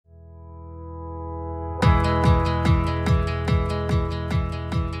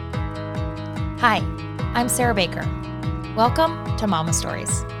Hi, I'm Sarah Baker. Welcome to Mama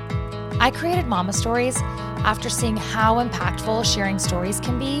Stories. I created Mama Stories after seeing how impactful sharing stories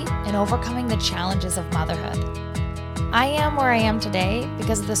can be in overcoming the challenges of motherhood. I am where I am today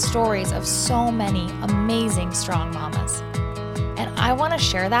because of the stories of so many amazing, strong mamas. And I want to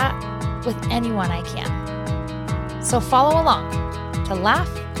share that with anyone I can. So follow along to laugh,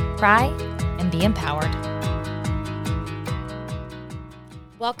 cry, and be empowered.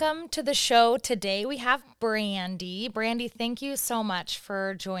 Welcome to the show. Today we have Brandy. Brandy, thank you so much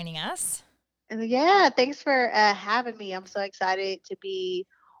for joining us. Yeah, thanks for having me. I'm so excited to be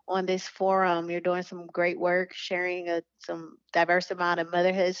on this forum. You're doing some great work, sharing some diverse amount of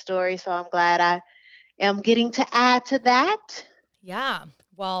motherhood stories. So I'm glad I am getting to add to that. Yeah.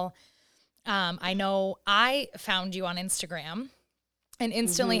 Well, I know I found you on Instagram and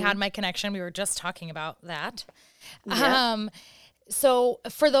instantly hmm had my connection. We were just talking about that. Yep. Um, so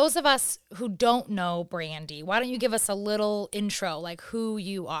for those of us who don't know Brandy, why don't you give us a little intro, like who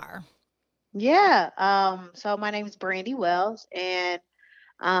you are? Yeah. So my name is Brandy Wells, and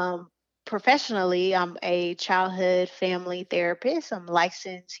um, professionally, I'm a childhood family therapist. I'm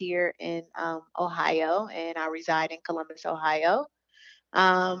licensed here in Ohio, and I reside in Columbus, Ohio.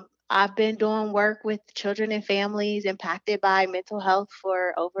 I've been doing work with children and families impacted by mental health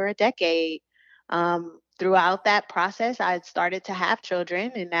for over a decade. Throughout that process, I had started to have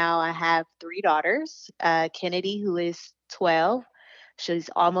children, and now I have three daughters. Kennedy, who is 12, she's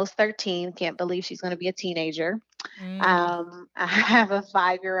almost 13. Can't believe she's going to be a teenager. Mm, I have a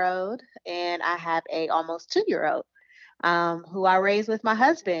 5-year old, and I have a almost 2-year old who I raised with my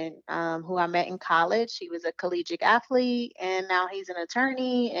husband, who I met in college. He was a collegiate athlete, and now he's an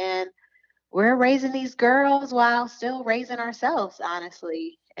attorney. And we're raising these girls while still raising ourselves,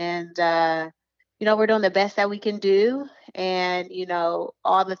 honestly. And, we're doing the best that we can do. And,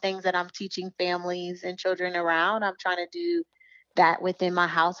 all the things that I'm teaching families and children around, I'm trying to do that within my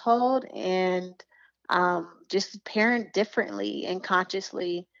household and just parent differently and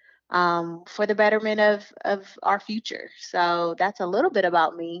consciously for the betterment of our future. So that's a little bit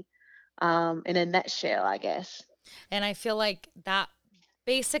about me in a nutshell, I guess. and I feel like that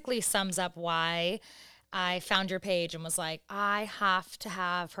basically sums up why I found your page and was like, I have to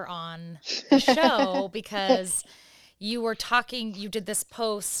have her on the show because you were talking, you did this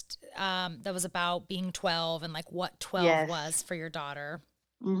post that was about being 12 and like what 12 Yes. was for your daughter.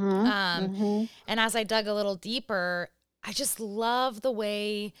 Mhm. Um, Mhm. and as I dug a little deeper, I just love the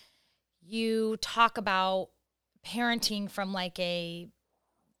way you talk about parenting from like a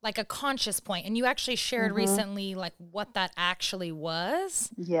conscious point. And you actually shared Mhm. recently like what that actually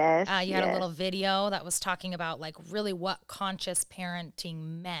was. Yes. You had a Yes. little video that was talking about like really what conscious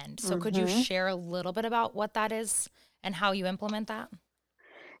parenting meant. So could you Mhm. share a little bit about what that is and how you implement that?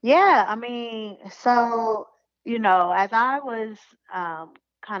 Yeah, I mean, so, as I was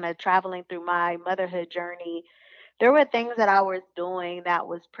kind of traveling through my motherhood journey, there were things that I was doing that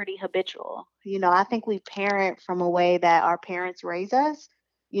was pretty habitual. I think we parent from a way that our parents raise us.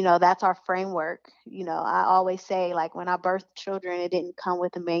 That's our framework. I always say, like, when I birthed children, it didn't come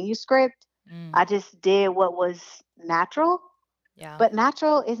with a manuscript. Mm, I just did what was natural, yeah. but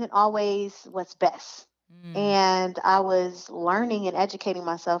natural isn't always what's best. Mm, And I was learning and educating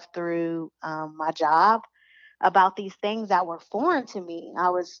myself through my job about these things that were foreign to me. I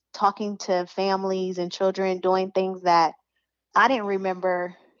was talking to families and children doing things that I didn't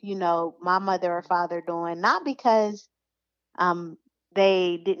remember, my mother or father doing, not because um,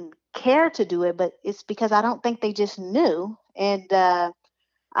 they didn't care to do it, but it's because I don't think they just knew. And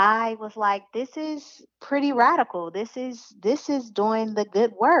I was like, this is pretty radical. This is doing the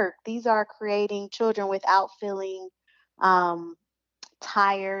good work. These are creating children without feeling um,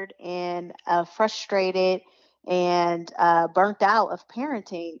 tired and frustrated and burnt out of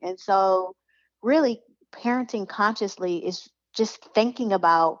parenting. And so, really, parenting consciously is just thinking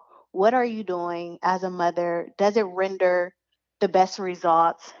about what are you doing as a mother? Does it render the best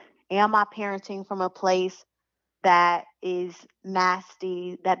results? Am I parenting from a place that is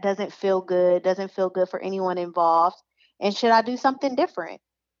nasty, that doesn't feel good for anyone involved? And should I do something different?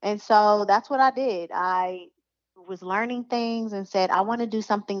 And so that's what I did. I was learning things and said, I want to do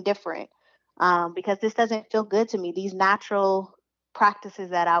something different because this doesn't feel good to me. These natural practices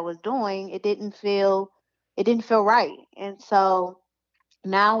that I was doing, it didn't feel right. And so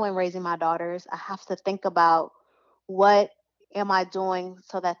now when raising my daughters, I have to think about what am I doing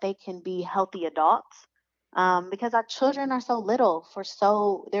so that they can be healthy adults. Because our children are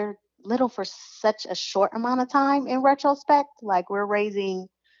they're little for such a short amount of time in retrospect. Like we're raising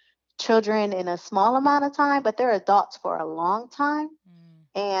children in a small amount of time, but they're adults for a long time.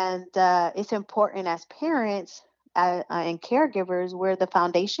 And it's important as parents and caregivers, we're the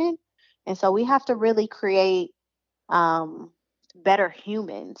foundation. And so we have to really create um, better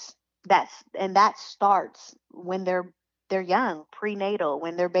humans. That starts when they're young, prenatal,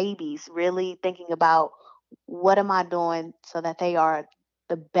 when they're babies, really thinking about what am I doing so that they are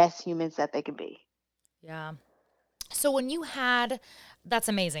the best humans that they can be. Yeah. So when you had, that's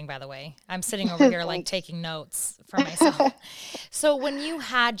amazing, by the way. I'm sitting over here like Thanks. taking notes for myself. So when you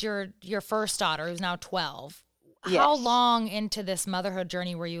had your first daughter, who's now 12, how Yes. long into this motherhood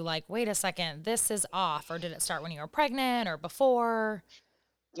journey were you like, wait a second, this is off? Or did it start when you were pregnant or before?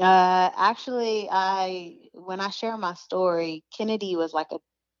 Actually, I when I share my story, Kennedy was like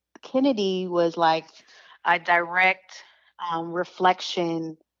a direct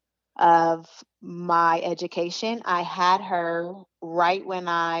reflection of my education. I had her right when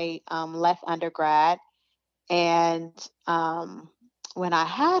I left undergrad, and when I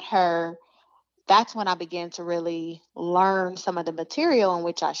had her, that's when I began to really learn some of the material in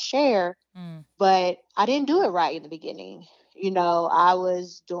which I share, Mm, but I didn't do it right in the beginning. I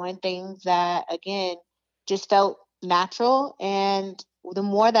was doing things that, again, just felt natural. And the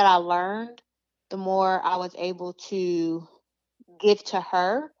more that I learned, the more I was able to give to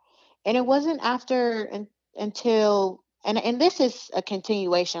her. And it wasn't until, and this is a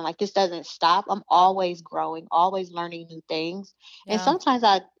continuation, like this doesn't stop. I'm always growing, always learning new things. And yeah. sometimes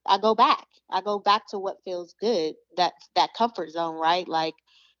I go back. I go back to what feels good, that comfort zone, right? Like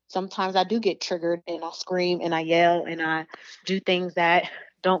sometimes I do get triggered and I scream and I yell and I do things that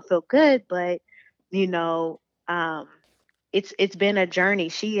don't feel good, but you know, um it's been a journey.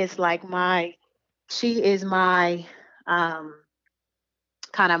 She is my um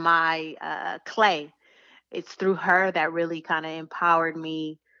kind of my clay. It's through her that really kind of empowered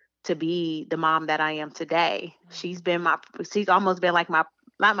me to be the mom that I am today. She's almost been like my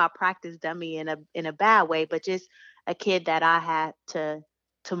not my practice dummy in a bad way, but just a kid that I had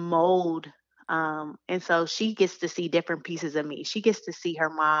to mold. And so she gets to see different pieces of me. She gets to see her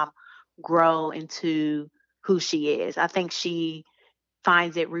mom grow into who she is. I think she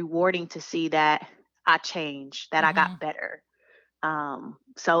finds it rewarding to see that I changed, that I Mm-hmm. got better.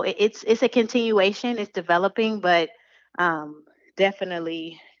 So it's a continuation, it's developing, but um,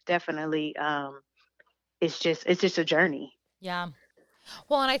 definitely, it's just a journey. Yeah.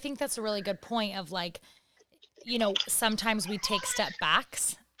 Well, and I think that's a really good point of like, sometimes we take step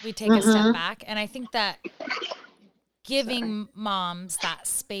backs. We take a step Mm-hmm. back. And I think that Sorry. giving moms that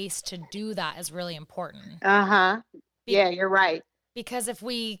space to do that is really important. Uh-huh. Be- Yeah, you're right. because if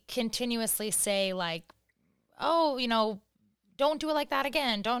we continuously say like, "Oh, don't do it like that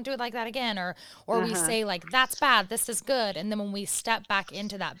again. Don't do it like that again," or we Uh-huh. say like, "That's bad. This is good." And then when we step back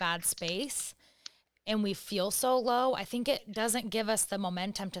into that bad space and we feel so low, I think it doesn't give us the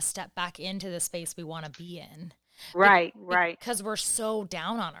momentum to step back into the space we want to be in. Be- Right, right. because we're so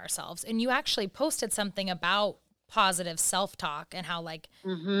down on ourselves. And you actually posted something about positive self-talk and how like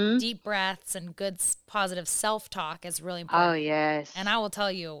Mm-hmm. deep breaths and good positive self-talk is really Oh, important. And yes. I will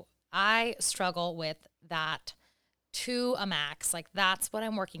tell you, I struggle with that to a max. Like that's what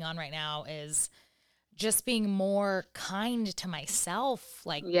I'm working on right now is just being more kind to myself.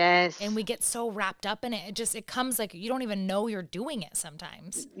 Like, and Yes. we get so wrapped up in it. It comes like you don't even know you're doing it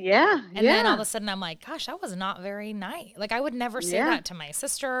sometimes. Yeah, And then all of yeah. a sudden I'm like, gosh, that was not very nice. Like I would never say Yeah. that to my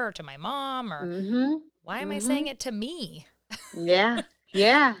sister or to my mom or Mm-hmm. why am I saying Mm-hmm. it to me? Yeah.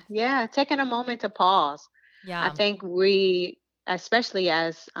 Yeah. Yeah. Taking a moment to pause. I Yeah. think we, especially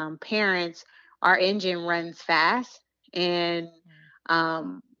as parents, our engine runs fast and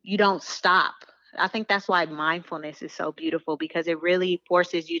you don't stop. I think that's why mindfulness is so beautiful because it really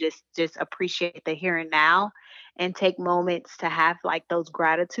forces you to just appreciate the here and now and take moments to have like those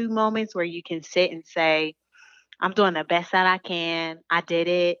gratitude moments where you can sit and say, I'm doing the best that I can. I did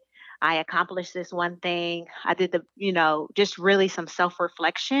it. I accomplished this one thing. I did just really some self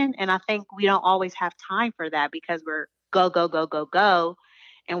reflection. And I think we don't always have time for that because we're go, go, go, go, go.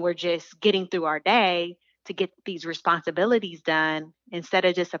 And we're just getting through our day to get these responsibilities done instead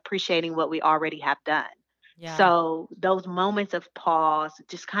of just appreciating what we already have done. Yeah. So those moments of pause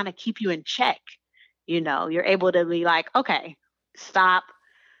just kind of keep you in check. You're able to be like, okay, stop,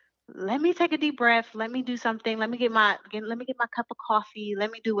 let me take a deep breath. Let me do something. Let me get my cup of coffee.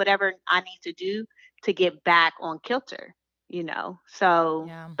 Let me do whatever I need to do to get back on kilter. So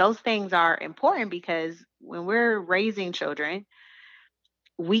Yeah. those things are important because when we're raising children,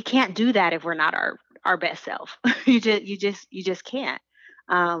 we can't do that if we're not our best self. You just can't.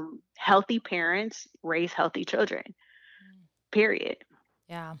 Healthy parents raise healthy children. Period.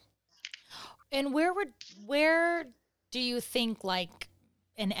 Yeah. And where do you think like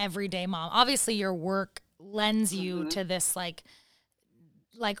an everyday mom? Obviously, your work lends you Mhm. to this like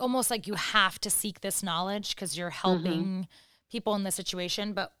almost like you have to seek this knowledge because you're Mhm. helping people in this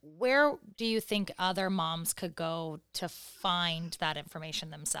situation. But where do you think other moms could go to find that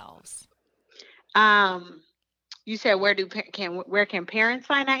information themselves? Um, you said where can parents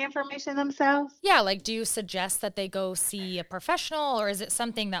find that information themselves? Yeah, like do you suggest that they go see a professional, or is it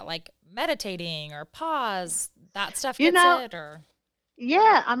something that like meditating or pause, that stuff You gets know, it? Or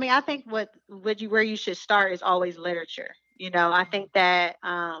yeah, I mean, I think what you where you should start is always literature. I think that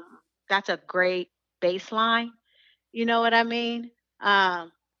that's a great baseline. You know what I mean?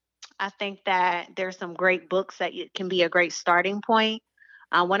 Um, I think that there's some great books that can be a great starting point.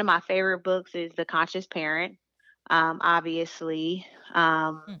 One of my favorite books is The Conscious Parent, obviously,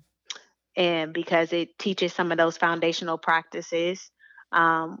 um, Hmm, and because it teaches some of those foundational practices.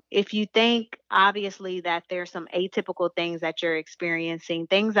 If you think, obviously, that there's some atypical things that you're experiencing,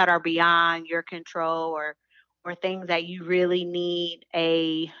 things that are beyond your control, or things that you really need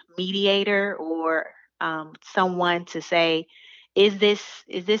a mediator or someone to say, is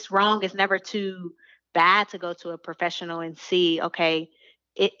this wrong? It's never too bad to go to a professional and see, okay,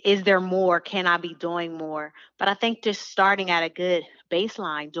 is there more? Can I be doing more? But I think just starting at a good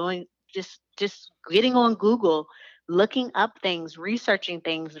baseline, doing just getting on Google, looking up things, researching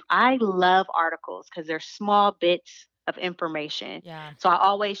things. I love articles because they're small bits of information. yeah. So I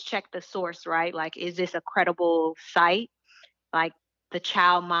always check the source, right? Like, is this a credible site? Like the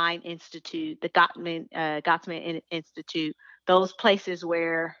Child Mind Institute, the Gottman Institute, those places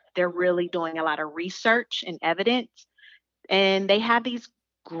where they're really doing a lot of research and evidence. And they have these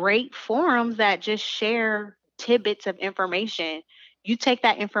great forums that just share tidbits of information. You take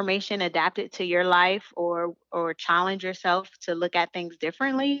that information, adapt it to your life, or challenge yourself to look at things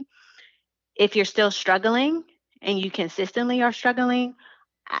differently. If you're still struggling and you consistently are struggling,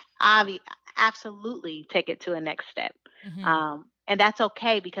 I absolutely take it to a next step. Hmm. And that's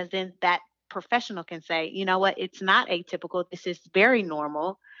okay, because then that professional can say, you know what, it's not atypical. This is very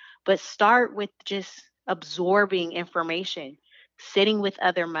normal. But start with just absorbing information, sitting with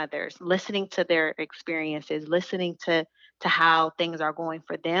other mothers, listening to their experiences, listening to how things are going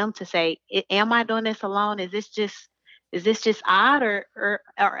for them, to say, Am I doing this alone? Is this just odd, or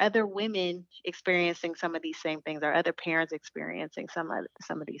are other women experiencing some of these same things? Are other parents experiencing some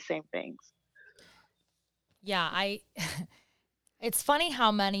of these same things? Yeah, I it's funny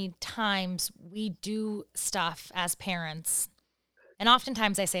how many times we do stuff as parents. And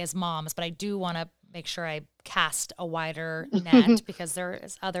oftentimes I say as moms, but I do want to make sure I cast a wider net because there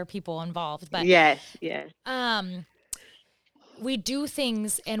is other people involved. But Yes, yes. um we do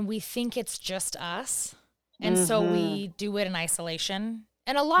things and we think it's just us. And so Mhm. we do it in isolation.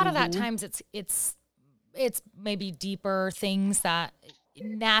 And a lot of that Mhm. times it's maybe deeper things that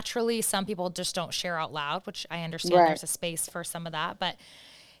naturally some people just don't share out loud, which I understand Right. there's a space for some of that. But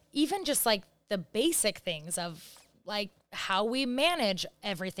even just like the basic things of like how we manage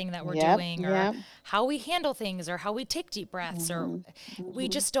everything that we're Yep. doing, or Yep. how we handle things, or how we take deep breaths, or Mhm. we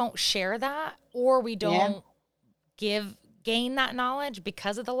Mhm. just don't share that, or we Yeah. don't give gain that knowledge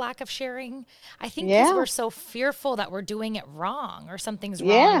because of the lack of sharing. I think because Yeah. we're so fearful that we're doing it wrong or something's wrong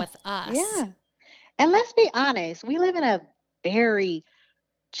Yeah. with us. Yeah. And let's be honest, we live in a very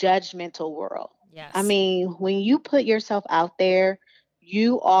judgmental world. I Yes. mean, when you put yourself out there,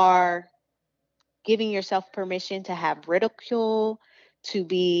 you are giving yourself permission to have ridicule, to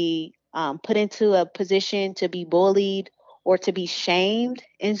be put into a position to be bullied or to be shamed.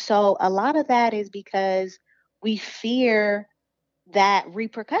 And so a lot of that is because we fear that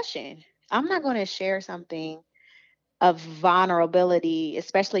repercussion. I'm not going to share something of vulnerability,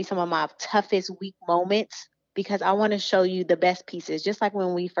 especially some of my toughest weak moments, because I want to show you the best pieces. Just like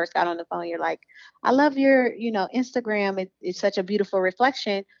when we first got on the phone, you're like, I love your, Instagram. It's such a beautiful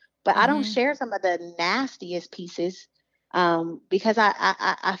reflection, but I don't Mm-hmm. share some of the nastiest pieces, because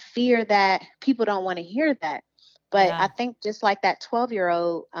I fear that people don't want to hear that. But Yeah. I think just like that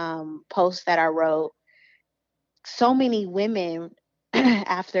 12-year-old post that I wrote, so many women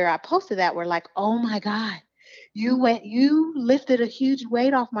after I posted that were like, "Oh my god, you lifted a huge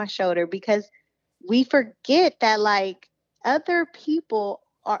weight off my shoulder," because we forget that, like, other people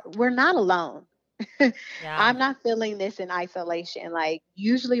we're not alone. Yeah. I'm not feeling this in isolation. Like,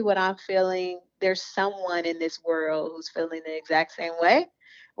 usually when I'm feeling, there's someone in this world who's feeling the exact same way,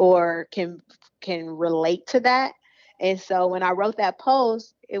 or can relate to that. And so when I wrote that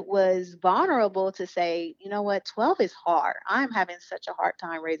post, it was vulnerable to say, you know what, 12 is hard. I'm having such a hard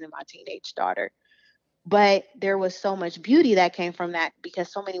time raising my teenage daughter. But there was so much beauty that came from that,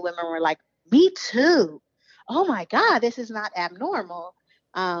 because so many women were like, me too. Oh my God, this is not abnormal.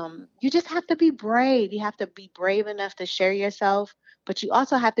 You just have to be brave. You have to be brave enough to share yourself, but you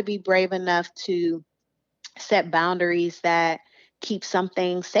also have to be brave enough to set boundaries that keep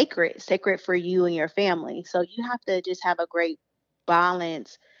something sacred for you and your family. So you have to just have a great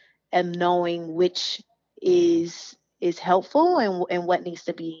balance and knowing which is helpful and what needs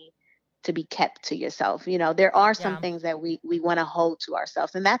to be kept to yourself. You know, there are some Yeah. things that we want to hold to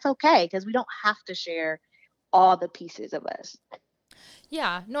ourselves, and that's okay because we don't have to share all the pieces of us.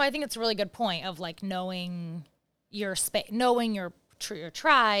 Yeah. No, I think it's a really good point of like knowing your space, knowing your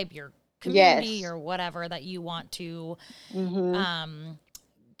tribe, your community, Yes. or whatever that you want to Mhm. um,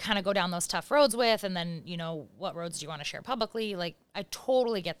 kind of go down those tough roads with, and then what roads do you want to share publicly. Like, I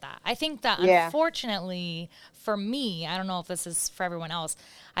totally get that. I think that Yeah. unfortunately for me, I don't know if this is for everyone else,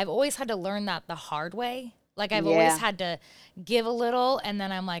 I've always had to learn that the hard way. Like, I've always Yeah. had to give a little, and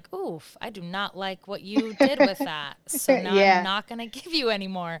then I'm like, oof, I do not like what you did with that, so now I'm Yeah. not going to give you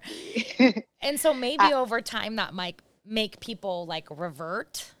anymore. And so I, maybe over time that might make people like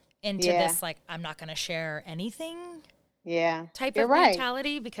revert into yeah. this, like, I'm not going to share anything Yeah. type You're of right.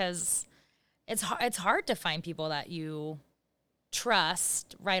 mentality, because it's hard to find people that you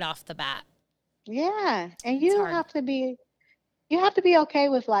trust right off the bat. Yeah. And It's hard. you have to be okay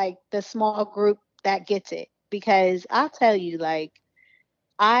with like the small group that gets it because I'll tell you like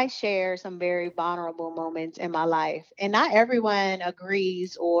I share some very vulnerable moments in my life, and not everyone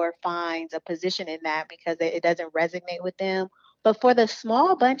agrees or finds a position in that because it doesn't resonate with them. But for the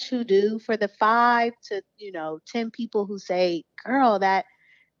small bunch who do, for the 5 to 10 people who say, "Girl,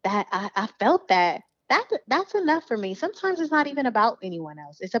 I felt that," that's enough for me. Sometimes it's not even about anyone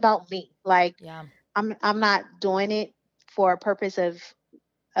else; it's about me. Like Yeah. I'm not doing it for a purpose of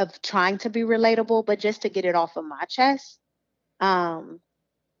trying to be relatable, but just to get it off of my chest. Um,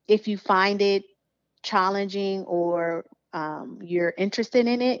 if you find it challenging or you're interested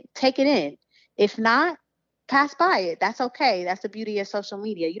in it, take it in. If not, pass by it. That's okay. That's the beauty of social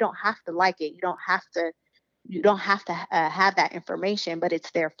media. You don't have to like it. You don't have to have that information, but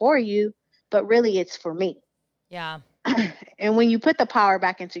it's there for you. But really, it's for me. Yeah. And when you put the power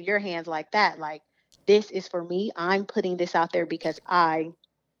back into your hands like that, like this is for me. I'm putting this out there because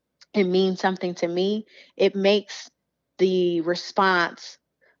it means something to me. It makes the response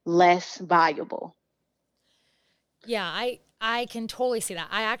less valuable. Yeah, I can totally see that.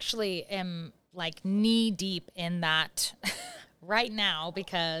 I actually am like knee deep in that right now,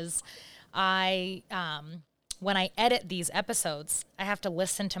 because I when I edit these episodes, I have to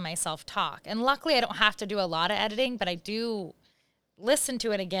listen to myself talk. And luckily I don't have to do a lot of editing, but I do listen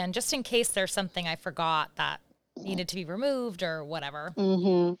to it again just in case there's something I forgot that needed to be removed or whatever.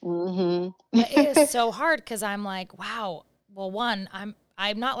 Mhm, mhm. But it is so hard because I'm like, wow, well, one,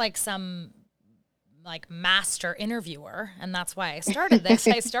 I'm not like some like master interviewer, and that's why I started this.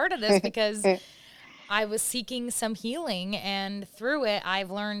 I started this because I was seeking some healing, and through it I've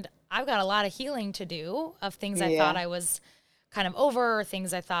learned I've got a lot of healing to do of things I thought Yeah, I was kind of over, or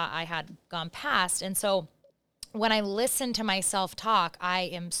things I thought I had gone past. And so when I listen to myself talk, I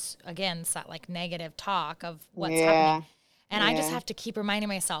am again, it's that like negative talk of what's happening. yeah, And I just yeah. have to keep reminding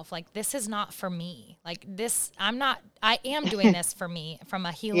myself, like, this is not for me. Like, this, I am doing this for me from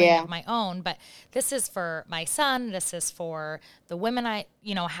a healing Yeah, of my own, but this is for my son. This is for the women I,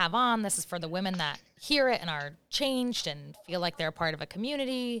 have on. This is for the women that hear it and are changed and feel like they're a part of a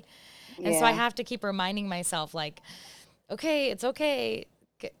community. And so I yeah, have to keep reminding myself, like, okay, it's okay.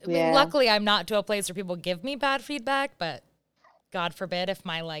 I mean, yeah, luckily, I'm not to a place where people give me bad feedback, but God forbid if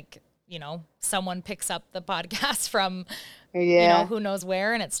my, like, someone picks up the podcast from, yeah, who knows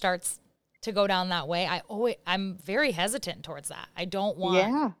where, and it starts to go down that way. I'm very hesitant towards that. I don't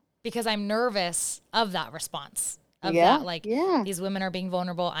want, yeah, because I'm nervous of that response, of that, yeah, like, yeah, these women are being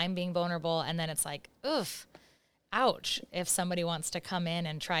vulnerable, I'm being vulnerable. And then it's like, oof, ouch, if somebody wants to come in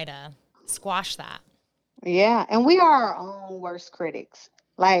and try to squash that. yeah. And we are our own worst critics.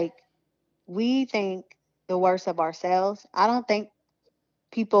 Like we think the worst of ourselves. I don't think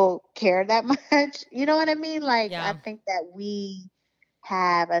people care that much. You know what I mean? Like I Yeah. think that we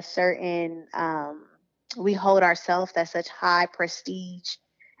have a certain we hold ourselves at such high prestige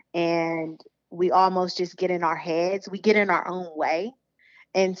and we almost just get in our heads. We get in our own way.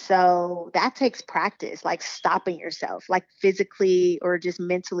 And so that takes practice, like stopping yourself, like physically or just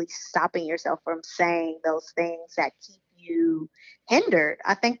mentally stopping yourself from saying those things that keep you hindered.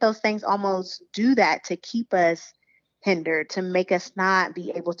 I think those things almost do that to keep us hindered, to make us not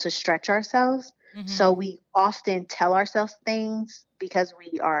be able to stretch ourselves. Mm-hmm. So we often tell ourselves things because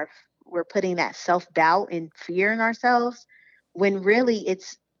we're putting that self-doubt and fear in ourselves when really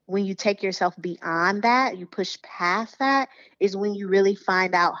when you take yourself beyond that, you push past that, is when you really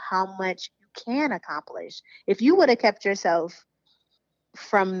find out how much you can accomplish. If you would have kept yourself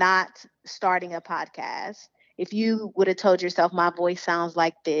from not starting a podcast, if you would have told yourself, my voice sounds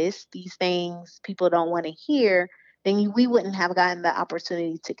like this, these things people don't want to hear, then we wouldn't have gotten the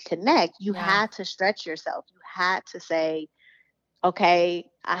opportunity to connect. You Yeah. had to stretch yourself. You had to say, okay,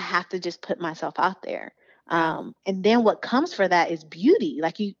 I have to just put myself out there. Yeah. And then what comes for that is beauty.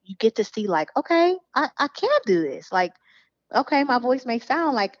 Like you get to see like, okay, I can do this. Like, okay, my voice may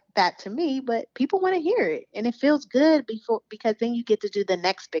sound like that to me, but people want to hear it. And it feels good because then you get to do the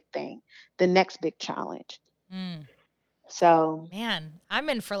next big thing, the next big challenge. Mm. So Man, I'm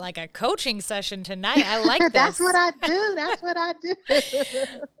in for like a coaching session tonight. I like that's what this. I do. That's what I do.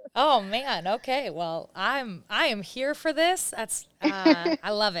 Oh man. Okay. Well, I am here for this. That's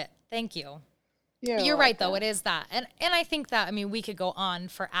I love it. Thank you. You're You're right though. welcome. It is that. And I think that, I mean, we could go on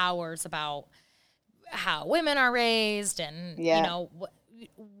for hours about how women are raised and, you Yeah. know,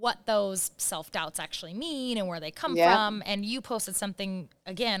 what those self-doubts actually mean and where they come Yeah. from. And you posted something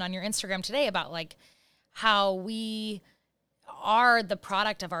again on your Instagram today about like how we are the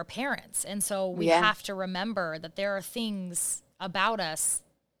product of our parents. And so we Yeah. have to remember that there are things about us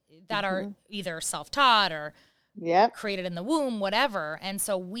that are Hmm. either self-taught or Yep. created in the womb, whatever. And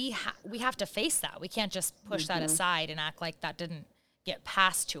so we have to face that. We can't just push that Hmm. aside and act like that didn't get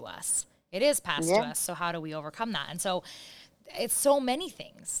passed to us. It is passed to Yeah. us. So how do we overcome that? And so it's so many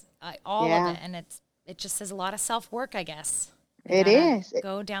things, all of Yeah. it, and it just is a lot of self work, I guess. We It gotta is.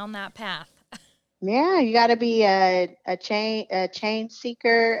 go down that path. Yeah, you got to be a change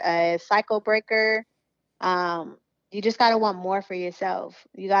seeker, a cycle breaker. Um, you just got to want more for yourself.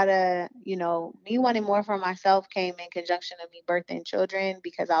 You got to, me wanting more for myself came in conjunction of me birthing children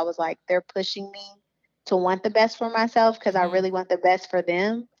because I was like, they're pushing me to want the best for myself because I Hmm. really want the best for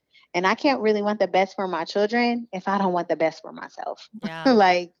them. And I can't really want the best for my children if I don't want the best for myself. Yeah.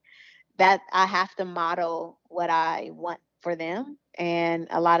 Like, that I have to model what I want for them. And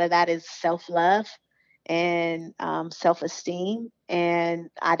a lot of that is self love and self esteem. And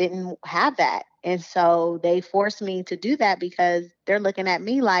I didn't have that. And so they forced me to do that because they're looking at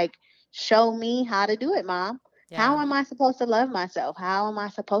me like, show me how to do it, mom. How Yeah. am I supposed to love myself? How am I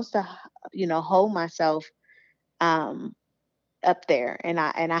supposed to, hold myself um, up there? And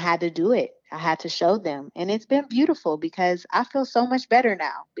I had to do it. I had to show them. And it's been beautiful because I feel so much better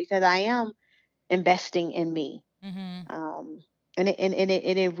now because I am investing in me. Hmm. Um, and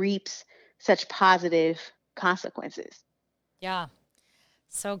it reaps such positive consequences. Yeah.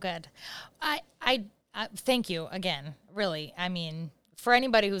 So good. I thank you again. Really. I mean, for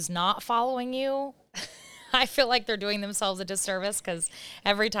anybody who's not following you, I feel like they're doing themselves a disservice because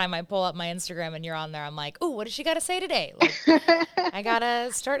every time I pull up my Instagram and you're on there, I'm like, oh, what does she got to say today? Like, I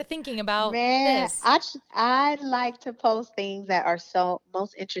gotta start thinking about Man, this. I like to post things that are so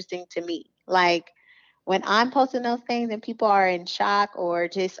most interesting to me. Like when I'm posting those things and people are in shock or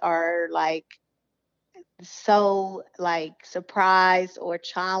just are like so like surprised or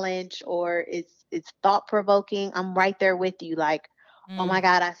challenged or it's thought provoking, I'm right there with you. Like, oh Mm, my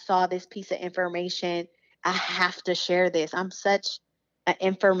God, I saw this piece of information. I have to share this. I'm such an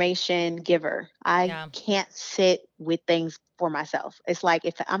information giver. I yeah, can't sit with things for myself. It's like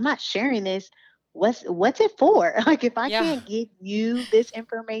if I'm not sharing this, what's it for? Like if I yeah, can't give you this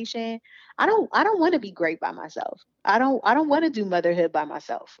information, I don't want to be great by myself. I don't want to do motherhood by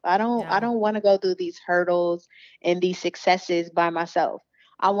myself. I yeah, don't want to go through these hurdles and these successes by myself.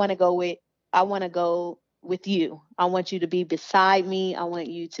 I want to go with I want to go with you. I want you to be beside me. I want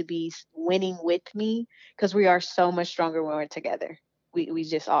you to be winning with me because we are so much stronger when we're together. We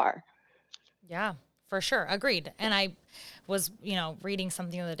just are. yeah, for sure. Agreed. And I was, reading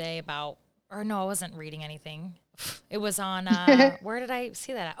something the other day about, or no, I wasn't reading anything. It was on, where did I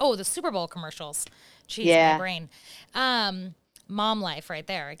see that at? Oh, the Super Bowl commercials. Jeez, my Yeah. brain. Um, Mom life right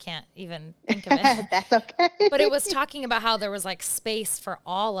there. I can't even think of it. That's okay. But it was talking about how there was like space for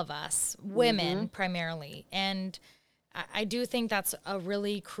all of us, women Mhm. primarily. And I do think that's a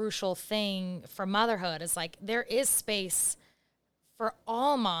really crucial thing for motherhood is like there is space for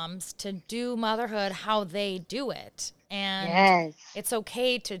all moms to do motherhood how they do it. And Yes. it's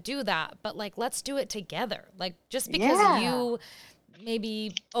okay to do that, but like let's do it together. Like just because Yeah. you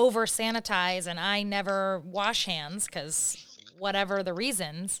maybe over sanitize and I never wash hands cuz whatever the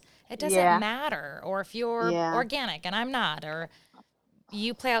reasons, it doesn't Yeah. matter. Or if you're Yeah. organic and I'm not, or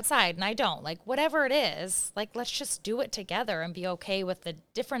you play outside and I don't, like whatever it is, like let's just do it together and be okay with the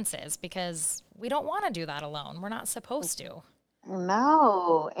differences because we don't want to do that alone. We're not supposed to.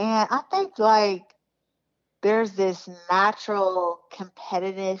 No. And I think like there's this natural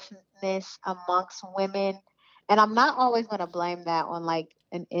competitiveness amongst women. And I'm not always going to blame that on like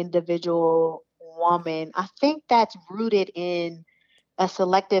an individual woman. I think that's rooted in a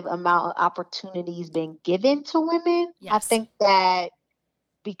selective amount of opportunities being given to women. I Yes. think that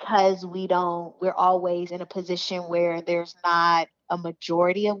because we're always in a position where there's not a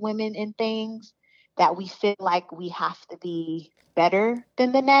majority of women in things, that we feel like we have to be better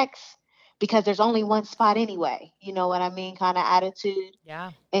than the next because there's only one spot anyway. You know what I mean? Kind of attitude.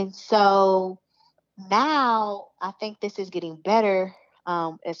 Yeah. And so now I think this is getting better,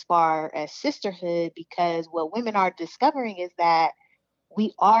 as far as sisterhood, because what women are discovering is that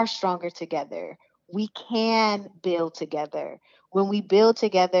we are stronger together. We can build together. When we build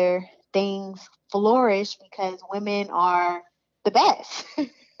together, things flourish because women are the best.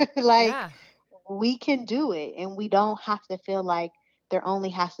 Like, Yeah. we can do it, and we don't have to feel like there only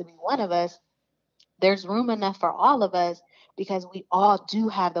has to be one of us. There's room enough for all of us because we all do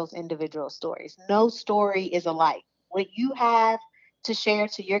have those individual stories. No story is alike. What you have to share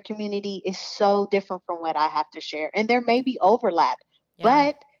to your community is so different from what I have to share. And there may be overlap, Yeah.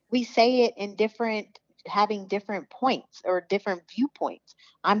 but we say it in different, having different points or different viewpoints.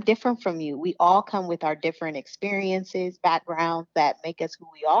 I'm different from you. We all come with our different experiences, backgrounds that make us who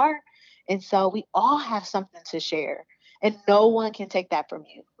we are. And so we all have something to share. And no one can take that from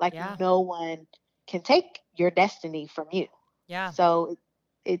you. Like, Yeah. no one can take your destiny from you. Yeah. So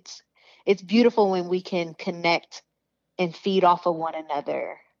it's it's beautiful when we can connect and feed off of one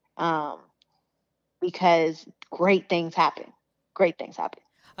another, um, because great things happen. Great things happen.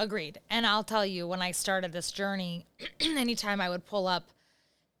 Agreed. And I'll tell you, when I started this journey, anytime I would pull up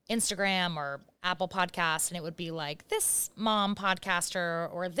Instagram or Apple Podcasts, and it would be like this mom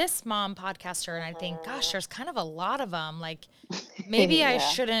podcaster or this mom podcaster. And I think, gosh, there's kind of a lot of them. Like, maybe I Yeah.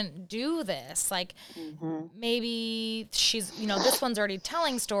 shouldn't do this. Like, Hmm. maybe she's, this one's already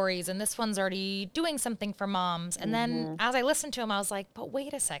telling stories and this one's already doing something for moms. And then Hmm. as I listened to him, I was like, but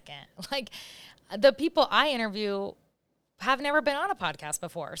wait a second. Like, the people I interview have never been on a podcast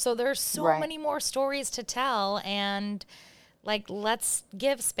before. So there's so Right. many more stories to tell, and like, let's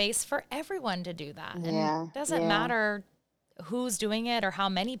give space for everyone to do that. And Yeah. doesn't Yeah. matter who's doing it or how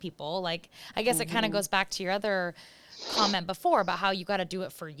many people. Like, I guess it kind of Hmm. goes back to your other comment before about how you got to do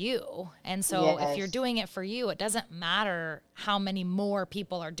it for you. And so if you're Yes. doing it for you, it doesn't matter how many more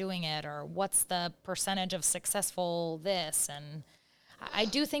people are doing it or what's the percentage of successful this. And I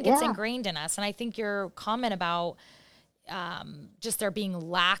do think it's Yeah. ingrained in us. And I think your comment about just there being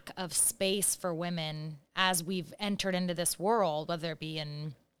lack of space for women as we've entered into this world, whether it be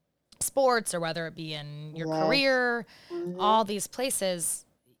in sports or whether it be in your Yes. career, Hmm. all these places,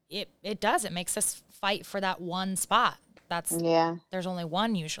 it makes us fight for that one spot. Yeah. There's only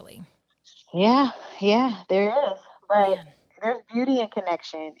one usually. Yeah. Yeah. There is, but Man, there's beauty in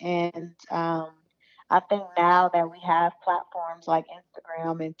connection, and I think now that we have platforms like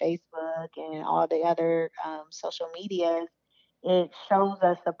Instagram and Facebook and all the other social medias, it shows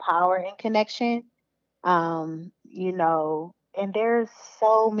us the power in connection. And there's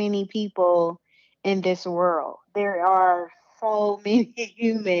so many people in this world. There are so many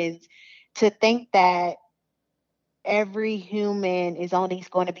humans, to think that every human is only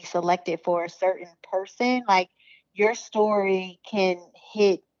going to be selected for a certain person. Like, your story can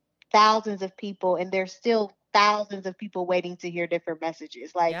hit thousands of people, and there's still thousands of people waiting to hear different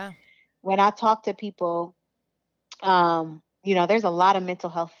messages. Like, yeah, when I talk to people, there's a lot of mental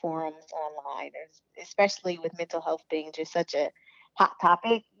health forums online, especially with mental health being just such a hot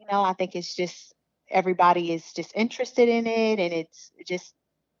topic. I think it's just everybody is just interested in it, and it's just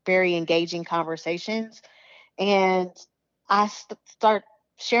very engaging conversations. And start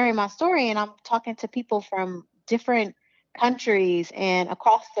sharing my story, and I'm talking to people from different countries and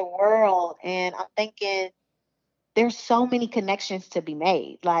across the world. And I'm thinking, there's so many connections to be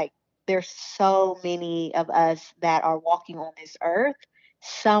made. Like, there's so many of us that are walking on this earth.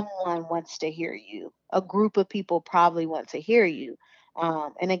 Someone wants to hear you. A group of people probably want to hear you.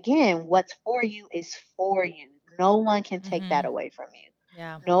 And again, what's for you is for you. No one can take that mm-hmm, away from you.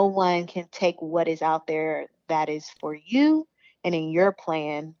 yeah, No one can take what is out there that is for you and in your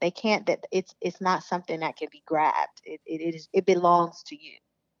plan. They can't. That it's not something that can be grabbed. It belongs to you.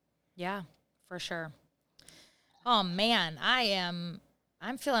 yeah, for sure. Oh man, I'm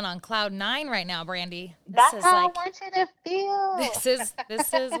feeling on cloud nine right now, Brandy. This That's is how I like want you to feel.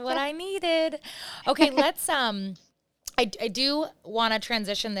 this is what I needed. Okay, let's I do want to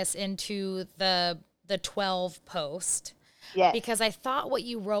transition this into the 12 post Yes. because I thought what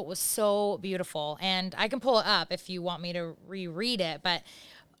you wrote was so beautiful, and I can pull it up if you want me to reread it, but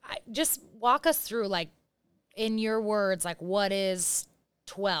just walk us through, like, in your words, like, what is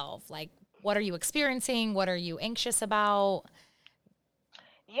 12? Like, what are you experiencing? What are you anxious about?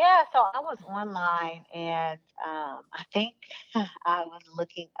 Yeah, so I was online and I think I was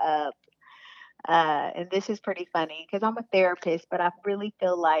looking up, and this is pretty funny because I'm a therapist, but I really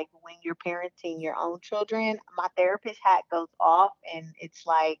feel like when you're parenting your own children, my therapist hat goes off and it's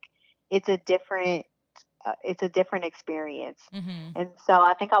like it's a different it's a different experience. Mm-hmm. And so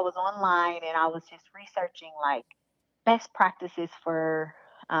I think I was online and I was just researching like best practices for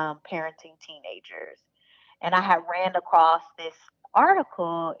parenting teenagers. And I had ran across this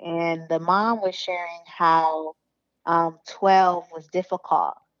article, and the mom was sharing how 12 was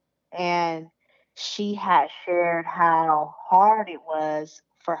difficult. And she had shared how hard it was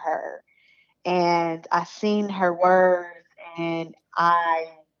for her. And I seen her words, and I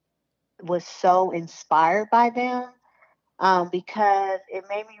was so inspired by them because it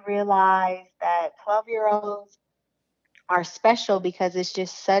made me realize that 12-year-olds are special because it's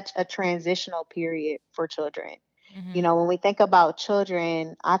just such a transitional period for children. You Mm-hmm. know, when we think about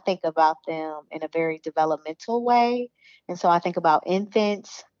children, I think about them in a very developmental way. And so I think about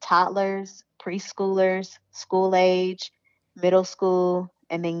infants, toddlers, preschoolers, school age, middle school,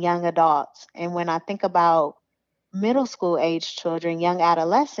 and then young adults. And when I think about middle school age children, young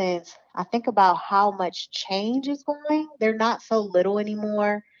adolescents, I think about how much change is going. They're not so little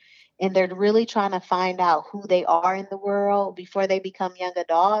anymore, and they're really trying to find out who they are in the world before they become young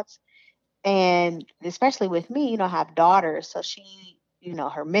adults. And especially with me, I have daughters, so she,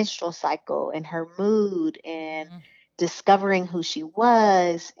 her menstrual cycle and her mood and Mm-hmm. discovering who she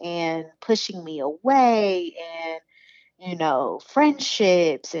was and pushing me away and,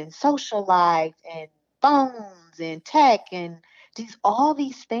 friendships and social life and phones and tech and all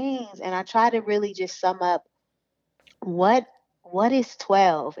these things. And I try to really just sum up what what is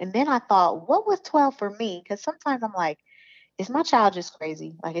 12. And then I thought, what was 12 for me? Because sometimes I'm like, is my child just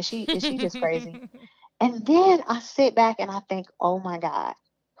crazy? Like, is she just crazy? And then I sit back and I think, oh my God,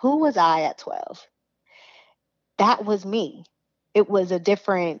 who was I at 12? That was me. It was a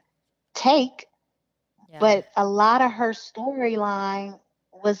different take, Yeah. but a lot of her storyline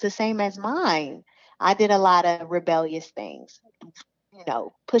was the same as mine. I did a lot of rebellious things,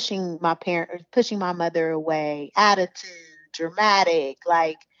 pushing my mother away, attitude, dramatic,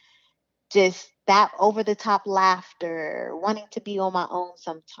 like just that over the top laughter, wanting to be on my own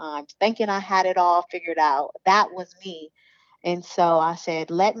sometimes, thinking I had it all figured out. That was me. And so I said,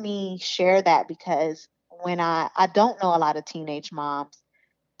 let me share that because when I don't know a lot of teenage moms,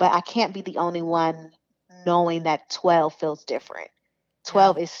 but I can't be the only one knowing that 12 feels different. Yeah.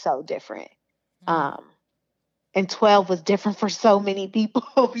 12 is so different. Mm. Um, and 12 was different for so many people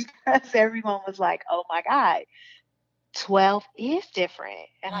because everyone was like, oh my God, 12 is different.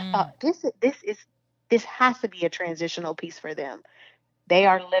 And I thought Mm. this has to be a transitional piece for them. They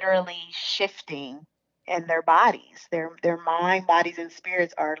are literally shifting in their bodies. Their mind, bodies, and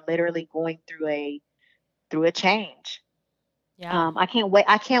spirits are literally going through a change. Yeah. I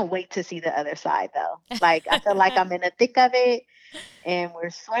can't wait to see the other side though. Like I feel like I'm in the thick of it and we're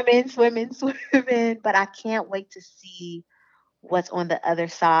swimming, swimming, swimming, but I can't wait to see what's on the other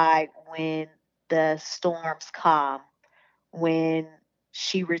side when the storms calm, when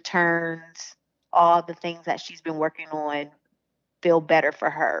she returns, all the things that she's been working on feel better for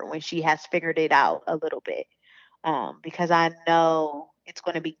her when she has figured it out a little bit. Because I know it's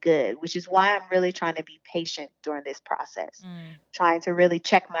going to be good, which is why I'm really trying to be patient during this process, Mm. trying to really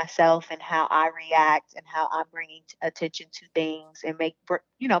check myself and how I react and how I'm bringing attention to things and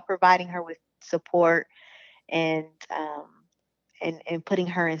providing her with support and and putting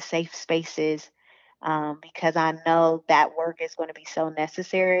her in safe spaces because I know that work is going to be so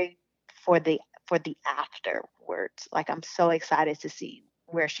necessary for the afterwards. Like I'm so excited to see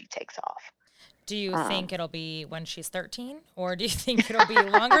where she takes off. Do you think Um, it'll be when she's 13, or do you think it'll be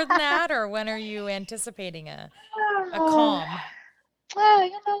longer than that, or when are you anticipating a oh, calm? well,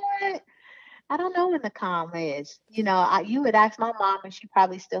 you know what? I don't know when the calm is. You would ask my mom, and she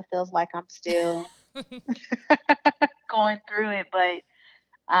probably still feels like I'm still going through it, but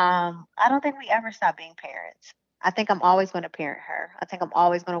I don't think we ever stop being parents. I think I'm always going to parent her. I think I'm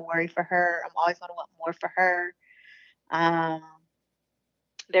always going to worry for her. I'm always going to want more for her. Um,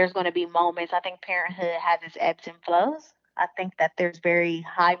 there's going to be moments. I think parenthood has its ebbs and flows. I think that there's very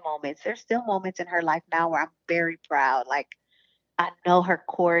high moments. There's still moments in her life now where I'm very proud. Like I know her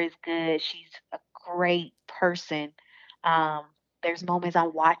core is good. She's a great person. Um, there's moments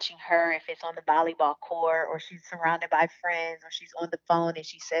I'm watching her if it's on the volleyball court or she's surrounded by friends or she's on the phone and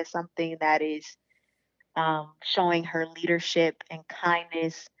she says something that is showing her leadership and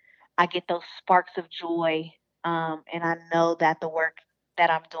kindness. I get those sparks of joy and I know that the work that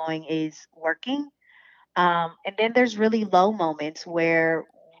I'm doing is working. And then there's really low moments where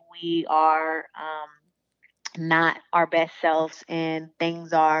we are not our best selves and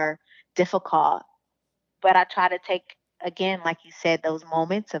things are difficult. But I try to take, again, like you said, those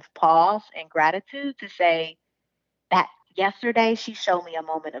moments of pause and gratitude to say that yesterday she showed me a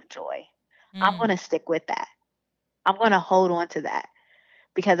moment of joy. I'm going Mm, to stick with that. I'm going to hold on to that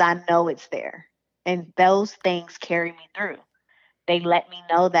because I know it's there. And those things carry me through. They let me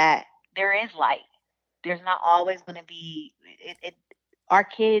know that there is light. There's not always going to be our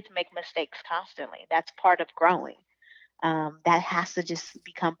kids make mistakes constantly. That's part of growing. That has to just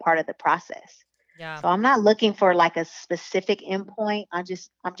become part of the process. yeah. So I'm not looking for like a specific endpoint. I'm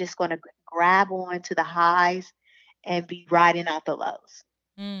just going to grab on to the highs and be riding out the lows.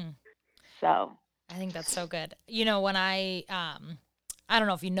 Mm. So, I think that's so good. You know, when I don't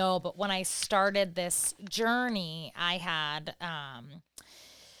know if you know, but when I started this journey, I had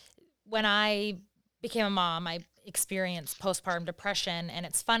when I became a mom, I experienced postpartum depression. And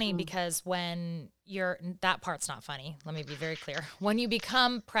it's funny mm, because when you're, that part's not funny. Let me be very clear. When you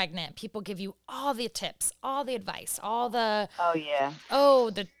become pregnant, people give you all the tips, all the advice, all the, oh yeah, oh,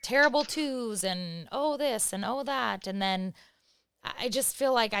 the terrible twos and oh, this and oh, that. And then I just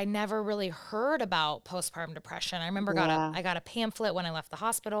feel like I never really heard about postpartum depression. I remember yeah, I got a pamphlet when I left the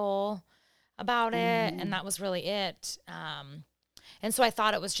hospital about it, and hmm, that was really it. And so I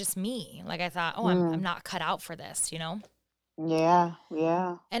thought it was just me. Like I thought, oh, I'm mm, not cut out for this, you know? yeah,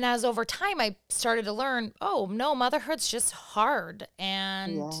 yeah, And as over time I started to learn, oh, no, motherhood's just hard.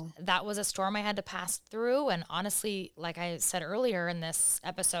 And yeah, that was a storm I had to pass through. And honestly, like I said earlier in this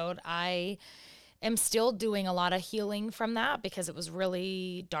episode, I am still doing a lot of healing from that because it was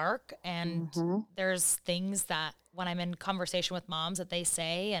really dark. And hmm, there's things that when I'm in conversation with moms that they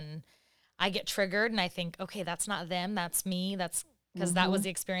say, and I get triggered and I think, okay, that's not them, that's me. That's because that was hmm, the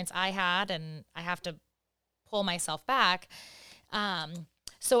experience I had, and I have to pull myself back. Um,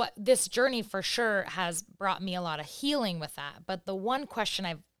 so this journey for sure has brought me a lot of healing with that. But the one question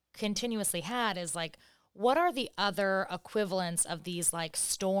I've continuously had is like, what are the other equivalents of these like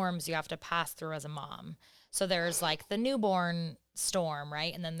storms you have to pass through as a mom? So there's like the newborn storm,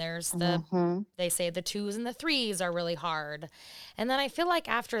 right? And then there's the, hmm, they say the twos and the threes are really hard. And then I feel like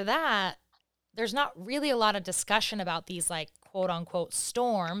after that, there's not really a lot of discussion about these like quote unquote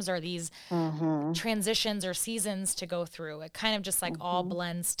storms or these hmm, transitions or seasons to go through. It kind of just like all hmm,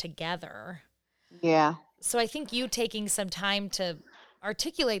 blends together. yeah, So I think you taking some time to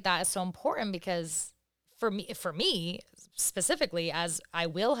articulate that is so important because for me specifically, as I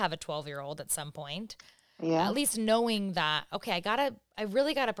will have a 12-year-old at some point, yeah, at least knowing that, okay, I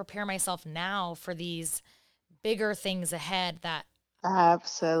really got to prepare myself now for these bigger things ahead that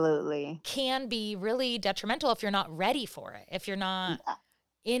absolutely. can be really detrimental if you're not ready for it. If you're not Yeah,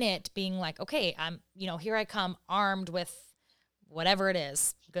 in it being like, okay, here I come armed with whatever it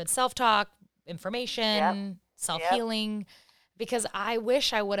is, good self talk, yep, information, self yep, healing. Because I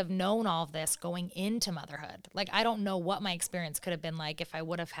wish I would have known all of this going into motherhood. Like, I don't know what my experience could have been like if I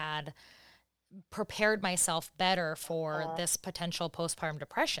would have had prepared myself better for uh, this potential postpartum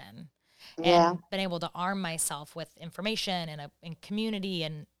depression yeah, and been able to arm myself with information and community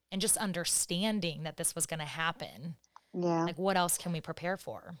and just understanding that this was going to happen. yeah, Like, what else can we prepare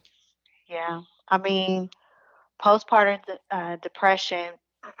for? yeah. I mean, postpartum depression,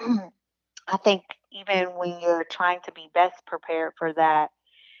 I think even when you're trying to be best prepared for that,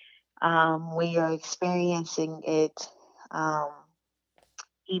 when you're experiencing it, um,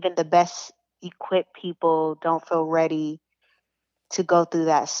 even the best equipped people don't feel ready to go through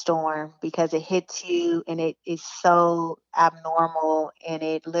that storm because it hits you and it is so abnormal and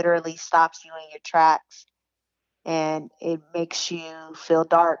it literally stops you in your tracks and it makes you feel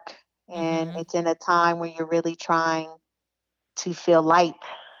dark. And Mm-hmm. it's in a time when you're really trying to feel light.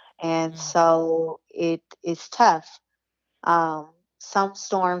 And Mm, so it is tough. Some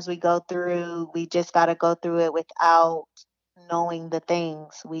storms we go through, we just got to go through it without knowing the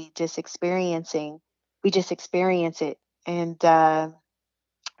things. We just experience it. And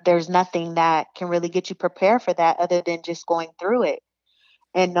there's nothing that can really get you prepared for that other than just going through it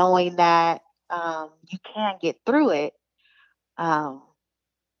and knowing that you can get through it. Um,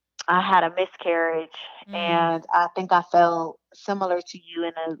 I had a miscarriage, mm, and I think I felt similar to you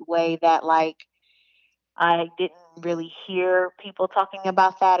in a way that, like, I didn't really hear people talking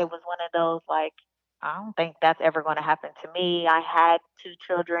about that. It was one of those, like, I don't think that's ever going to happen to me. I had two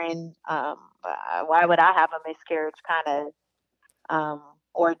children. Why would I have a miscarriage kind of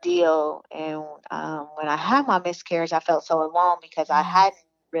ordeal? And when I had my miscarriage, I felt so alone because I mm, hadn't.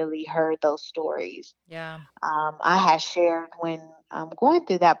 really heard those stories. Yeah. I had shared when going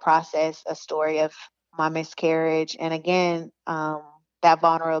through that process a story of my miscarriage, and again, that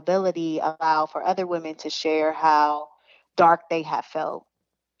vulnerability allowed for other women to share how dark they had felt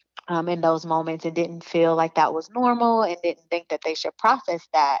in those moments, and didn't feel like that was normal, and didn't think that they should process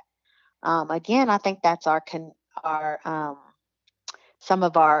that. Again, I think that's our some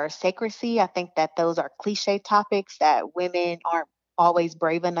of our sacredcy. I think that those are cliche topics that women aren't always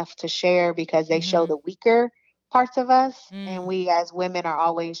brave enough to share because they show Mm-hmm. the weaker parts of us. And Mm. we as women are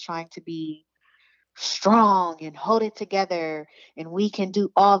always trying to be strong and hold it together, and we can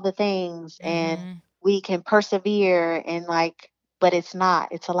do all the things, and Mm-hmm. we can persevere, and like, but it's not.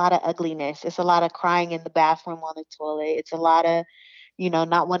 It's a lot of ugliness. It's a lot of crying in the bathroom on the toilet. It's a lot of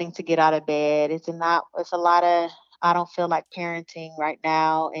not wanting to get out of bed. It's a lot of I don't feel like parenting right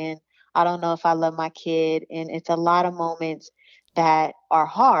now, and I don't know if I love my kid, and it's a lot of moments that are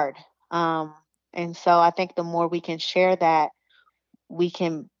hard. Um and so I think the more we can share that, we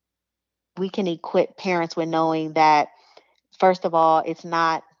can we can equip parents with knowing that first of all, it's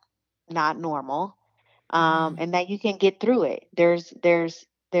not normal, Mm-hmm. and that you can get through it.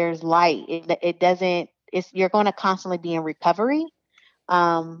 There's light. It doesn't. It's You're going to constantly be in recovery,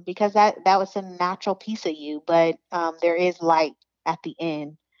 because that was a natural piece of you, but there is light at the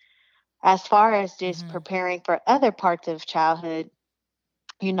end. As far as just Mm-hmm. preparing for other parts of childhood,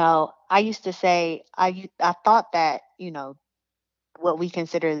 I used to say I thought that what we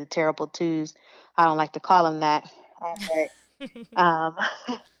consider the terrible twos. I don't like to call them that, but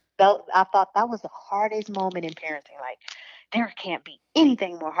though I thought that was the hardest moment in parenting. Like there can't be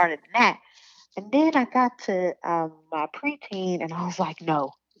anything more harder than that. And then I got to my preteen, and I was like,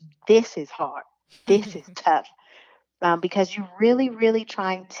 no, this is hard. This is tough. Because you're really, really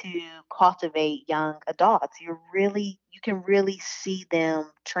trying to cultivate young adults. You can really see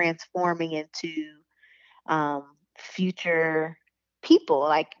them transforming into future people,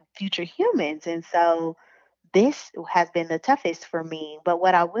 like future humans. And so this has been the toughest for me. But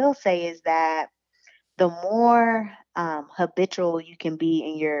what I will say is that the more habitual you can be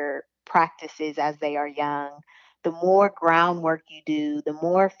in your practices as they are young, the more groundwork you do, the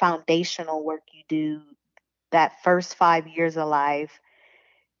more foundational work you do that first 5 years of life,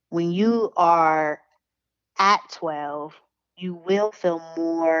 when you are at 12, you will feel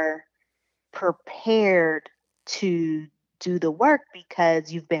more prepared to do the work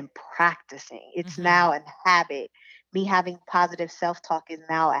because you've been practicing. It's Mm-hmm. now a habit. Me having positive self talk is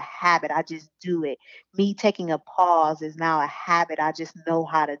now a habit. I just do it. Me taking a pause is now a habit. I just know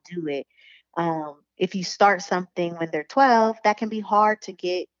how to do it. If you start something when they're 12, that can be hard to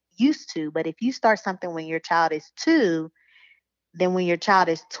get used to. But if you start something when your child is 2, then when your child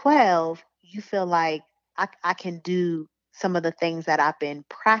is 12, you feel like I can do some of the things that I've been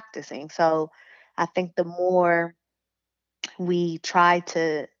practicing. So I think the more we try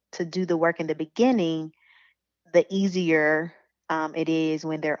to do the work in the beginning, the easier it is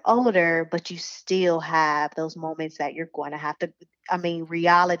when they're older, but you still have those moments that you're going to have to. I mean,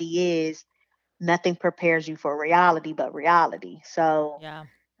 reality is nothing prepares you for reality but reality. So Yeah.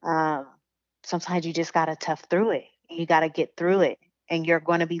 um, sometimes you just got to tough through it. You got to get through it. And you're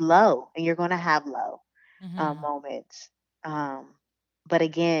going to be low, and you're going to have low Mm-hmm. moments. Um, but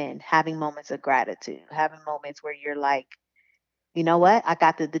again, having moments of gratitude, having moments where you're like, you know what? I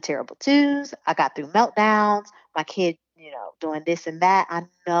got through the terrible twos. I got through meltdowns. My kid, doing this and that. I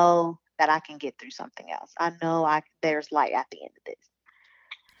know that I can get through something else. I know there's light at the end of this.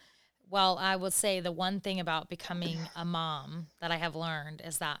 Well, I would say the one thing about becoming a mom that I have learned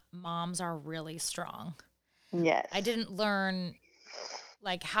is that moms are really strong. I Yes. didn't learn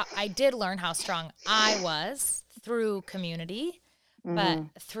like how I did learn how strong I was through community, but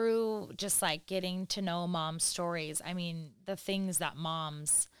Hmm. through just like getting to know mom's stories. I mean, the things that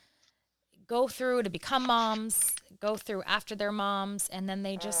moms go through to become moms, go through after they're moms, and then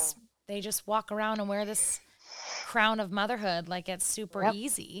they just walk around and wear this crown of motherhood like it's super Yep.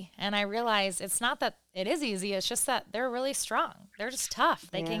 easy. And I realize it's not that it is easy, it's just that they're really strong. They're just tough.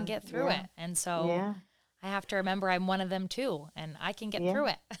 They can Yeah. get through Yeah. it. And so Yeah. I have to remember I'm one of them too, and I can get Yeah. through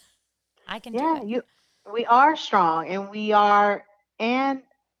it. I can do Yeah. it. We are strong, and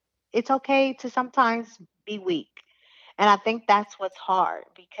it's okay to sometimes be weak. And I think that's what's hard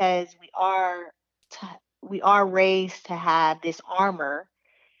because t- we are raised to have this armor.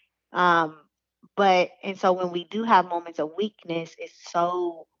 Um, and so when we do have moments of weakness, it's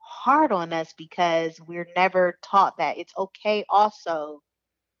so hard on us because we're never taught that it's okay also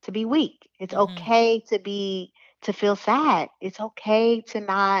to be weak. It's Hmm. okay to feel sad. It's okay to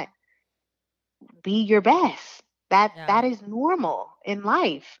not be your best. Yeah. That is normal in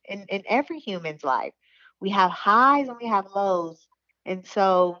life, in every human's life. We have highs and we have lows. And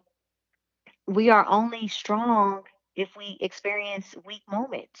so we are only strong if we experience weak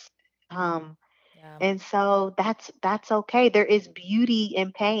moments. Um, Yeah. and so that's okay. There is beauty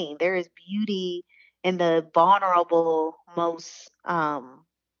in pain. There is beauty in the vulnerable, most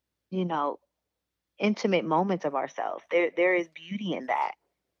you know, intimate moments of ourselves. There is beauty in that.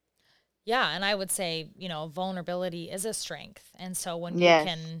 Yeah, and I would say, vulnerability is a strength. And so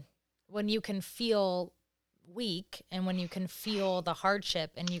Yes. when you can feel weak and when you can feel the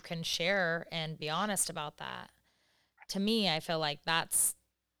hardship and you can share and be honest about that, to me, I feel like that's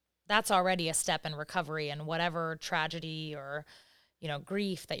already a step in recovery and whatever tragedy or,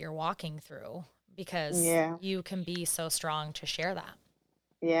 grief that you're walking through because Yeah. you can be so strong to share that.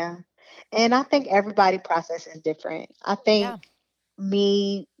 Yeah. And I think everybody process is different. I think Yeah.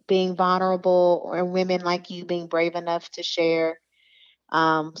 me being vulnerable or women like you being brave enough to share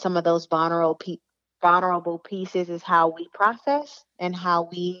some of those vulnerable pieces is how we process and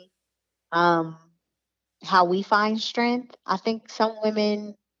um, how we find strength. I think some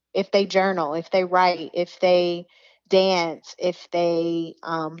women, if they journal, if they write, if they dance, if they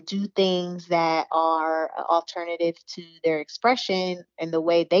do things that are a alternative to their expression and the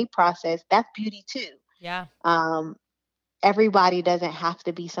way they process, that's beauty too. Yeah. Um, Everybody doesn't have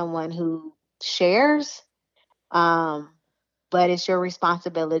to be someone who shares, um, but it's your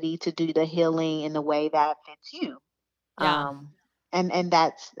responsibility to do the healing in the way that fits you. Yeah. Um, and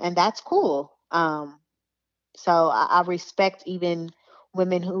that's cool. So I respect even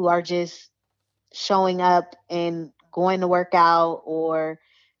women who are just showing up and going to work out or,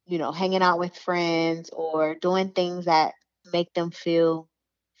 hanging out with friends or doing things that make them feel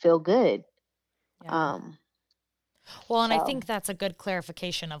good. Yeah. Um, Well, and I so think that's a good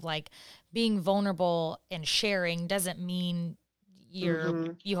clarification of like being vulnerable and sharing doesn't mean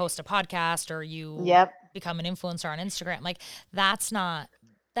mhm. you host a podcast or you Yep. become an influencer on Instagram. Like that's not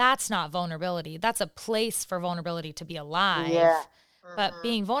that's not vulnerability. That's a place for vulnerability to be Yeah. alive. But Mhm.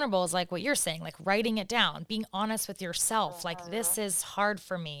 being vulnerable is like what you're saying, like writing it down, being honest with yourself. Like Mhm. this is hard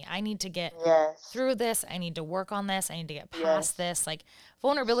for me. I need to get Yes. through this. I need to work on this. I need to get past Yes. this. Like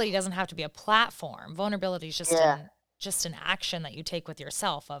vulnerability doesn't have to be a platform. Vulnerability is Yeah. just an action that you take with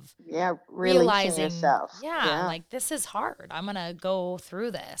yourself of Yeah. Releasing realizing, yourself. yeah, Yeah. like this is hard. I'm going to go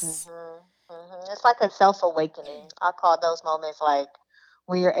through this. Mhm. Mhm. It's like a self awakening. I call those moments like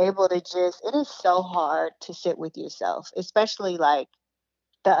when you're able to just. It is so hard to sit with yourself, especially like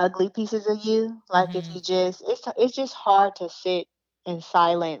the ugly pieces of you. Like if Mhm. you just, it's just hard to sit in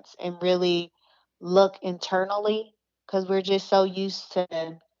silence and really look internally because we're just so used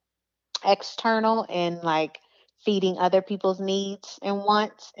to external and like feeding other people's needs and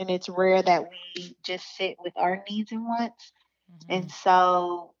wants, and it's rare that we just sit with our needs and wants. And Mhm.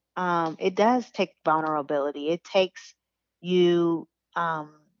 so it does take vulnerability. It takes you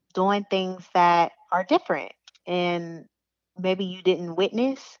doing things that are different and maybe you didn't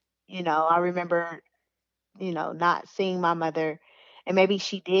witness. I remember, not seeing my mother, and maybe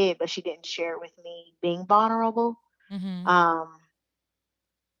she did, but she didn't share it with me being vulnerable. Mhm. Um,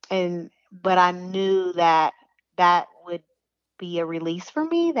 but I knew that that would be a release for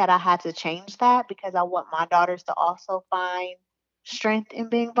me, that I had to change that because I want my daughters to also find strength in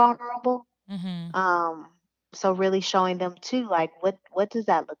being vulnerable. Mhm. Um, so really showing them too, like what does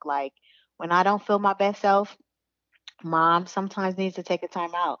that look like? When I don't feel my best self, mom sometimes needs to take a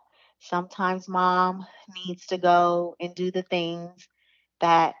time out. Sometimes mom needs to go and do the things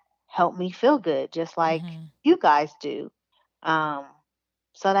that help me feel good, just like Mhm. you guys do. Um,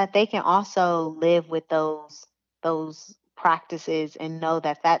 so that they can also live with those practices and know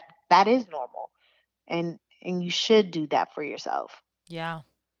that that is normal, and you should do that for yourself. Yeah.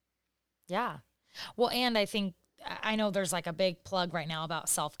 Yeah. Well, and I think I know there's like a big plug right now about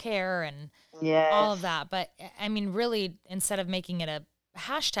self-care and all of Yes. that, but I mean really instead of making it a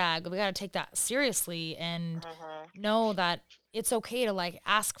hashtag, we got to take that seriously and Mhm. know that it's okay to like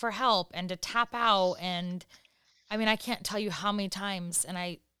ask for help and to tap out. And I mean, I can't tell you how many times, and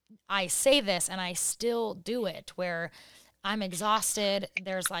I say this and I still do it, where I'm exhausted,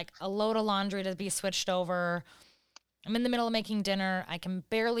 there's like a load of laundry to be switched over, I'm in the middle of making dinner. I can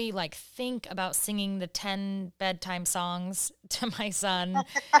barely like think about singing the 10 bedtime songs to my son.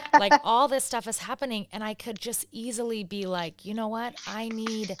 Like all this stuff is happening and I could just easily be like, "You know what? I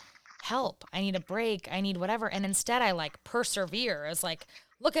need help. I need a break. I need whatever." And instead I like persevere. It's like,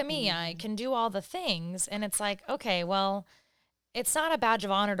 "Look at me. I Mhm. can do all the things." And it's like, "Okay, well, it's not a badge of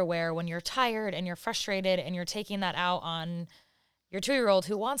honor to wear when you're tired and you're frustrated and you're taking that out on your 2-year-old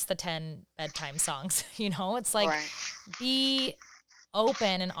who wants the 10 bedtime songs. It's like, Right. be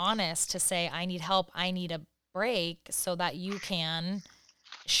open and honest to say, I need help, I need a break, so that you can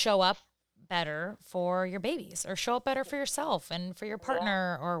show up better for your babies, or show up better for yourself and for your Yeah.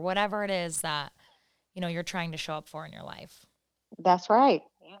 partner, or whatever it is that, you're trying to show up for in your life. That's right.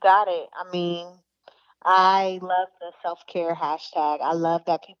 You got it. I mean, I love the self-care hashtag. I love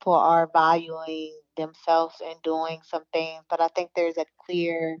that people are valuing themselves and doing some things, but I think there's a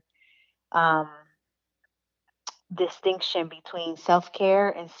clear um, distinction between self-care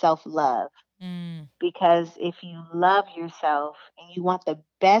and self-love. Mm, Because if you love yourself and you want the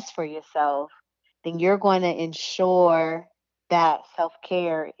best for yourself, then you're going to ensure that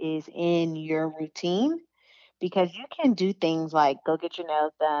self-care is in your routine, because you can do things like go get your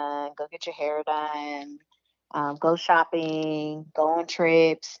nails done, go get your hair done, go shopping, go on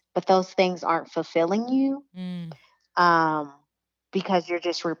trips, but those things aren't fulfilling you, mm, um, because you're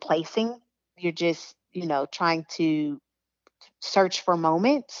just replacing, you're just, trying to search for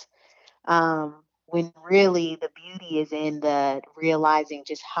moments, when really the beauty is in the realizing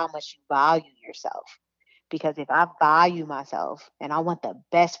just how much you value yourself. Because if I value myself and I want the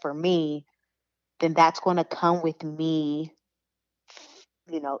best for me, then that's going to come with me,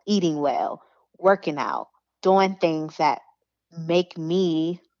 eating well, working out, doing things that make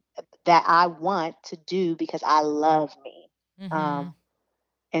me, that I want to do because I love me. mm-hmm. Um,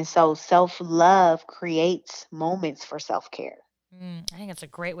 and so self love creates moments for self care. I think it's a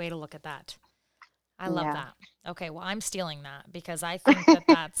great way to look at that. I love Yeah. that. Okay, well, I'm stealing that, because I think that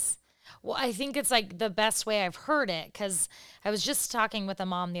that's, well, I think it's like the best way I've heard it, because I was just talking with a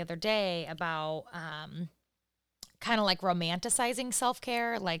mom the other day about kind of like romanticizing self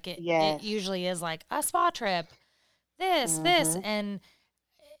care. Like, it Yes. usually is like a spa trip, this. Hmm. And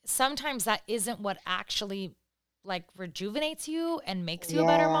sometimes that isn't what actually like rejuvenates you and makes you a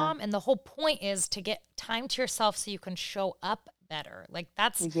better Yeah. mom. And the whole point is to get time to yourself so you can show up better. Like,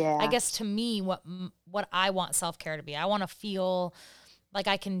 that's, I Yeah. guess, to me, what I want self-care to be. I want to feel like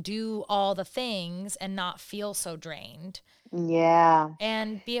I can do all the things and not feel so drained, Yeah.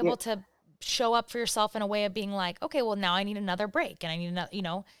 and be Yeah. able to show up for yourself in a way of being like, okay, well, now I need another break, and I need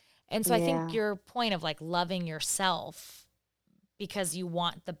another, and so I think Yeah. your point of like loving yourself because you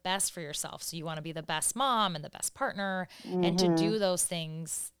want the best for yourself. So you want to be the best mom and the best partner. And to Hmm. do those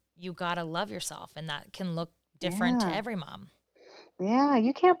things, you got to love yourself. And that can look different to Yeah. every mom. Yeah.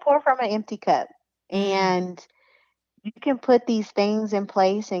 You can't pour from an empty cup. Mm, And you can put these things in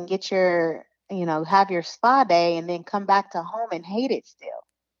place and get have your spa day and then come back to home and hate it still.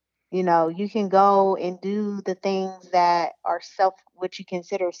 You can go and do the things that are what you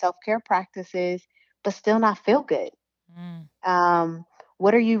consider self care practices, but still not feel good. mm, Um,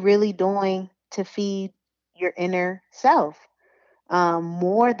 what are you really doing to feed your inner self?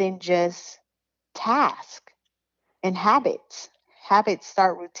 More than just task and habits. Habits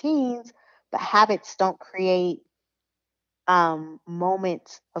start routines, but habits don't create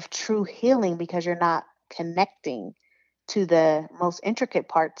moments of true healing because you're not connecting to the most intricate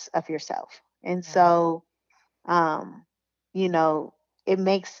parts of yourself. And yeah. so, um, you know, it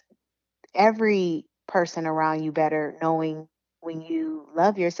makes every person around you better, knowing when you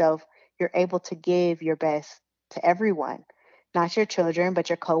love yourself, you're able to give your best to everyone, not your children, but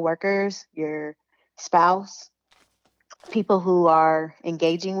your coworkers, your spouse, people who are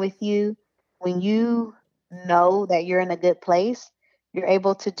engaging with you. When you know that you're in a good place, you're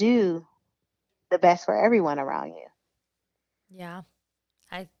able to do the best for everyone around you. Yeah.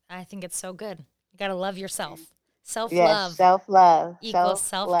 I think it's so good. You got to love yourself. Self Yes, love self love, equals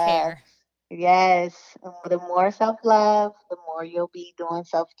self self love. care. Yes, the more self love, the more you'll be doing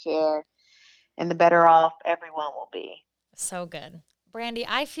self care, and the better off everyone will be. So good. Brandy,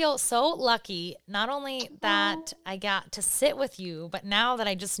 I feel so lucky, not only that Oh, I got to sit with you, but now that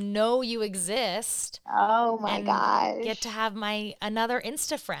I just know you exist oh my and get to gosh. have my another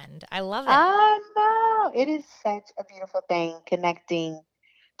Insta friend. I love it. I know. It is such a beautiful thing connecting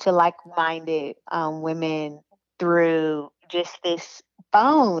to like-minded women through just this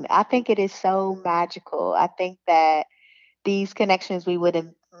phone. I think it is so magical. I think that these connections we would have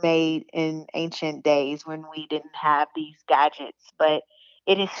made in ancient days when we didn't have these gadgets, but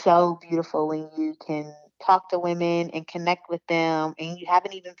it is so beautiful when you can talk to women and connect with them and you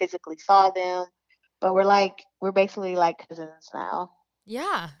haven't even physically saw them, but we're basically like cousins now.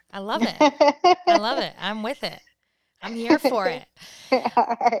 Yeah, I love it. I love it. I'm with it. I'm here for it.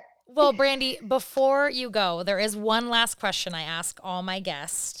 Alright. Well, Brandy, before you go, there is one last question I ask all my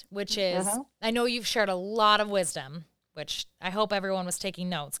guests, which is, Uh-huh. I know you've shared a lot of wisdom, which I hope everyone was taking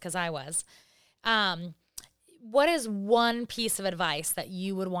notes because I was. Um, what is one piece of advice that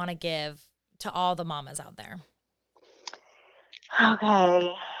you would want to give to all the mamas out there?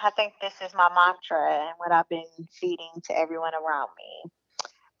 Okay, I think this is my mantra and what I've been feeding to everyone around me.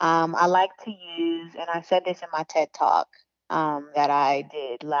 I like to use, and I said this in my TED Talk that I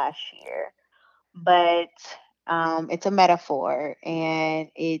did last year, but it's a metaphor, and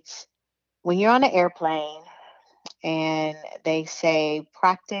it's when you're on an airplane and they say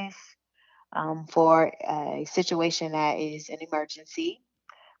practice for a situation that is an emergency.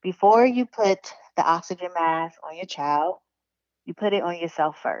 Before you put the oxygen mask on your child, you put it on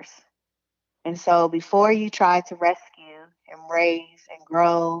yourself first. And so before you try to rescue and raise and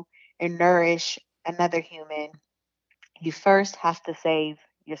grow and nourish another human, you first have to save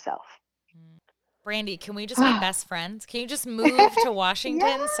yourself. Brandy, can we just be best friends? Can you just move to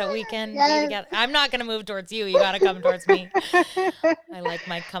Washington so we can be together? I'm not going to move towards you. You got to come towards me. I like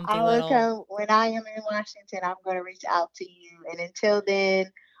my comfy When I am in Washington, I'm going to reach out to you. And until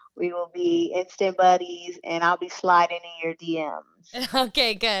then, we will be instant buddies and I'll be sliding in your DMs.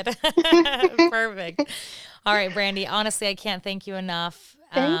 Okay, good. Perfect. All right, Brandy, honestly, I can't thank you enough.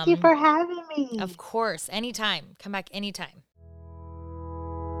 Thank you for having me. Of course. Anytime. Come back anytime.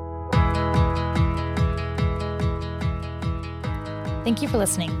 Thank you for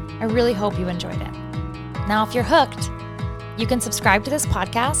listening. I really hope you enjoyed it. Now, if you're hooked, you can subscribe to this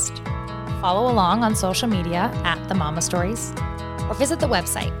podcast, follow along on social media at The Mama Stories, or visit the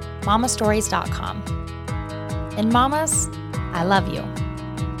website, mamastories.com. And mamas, I love you.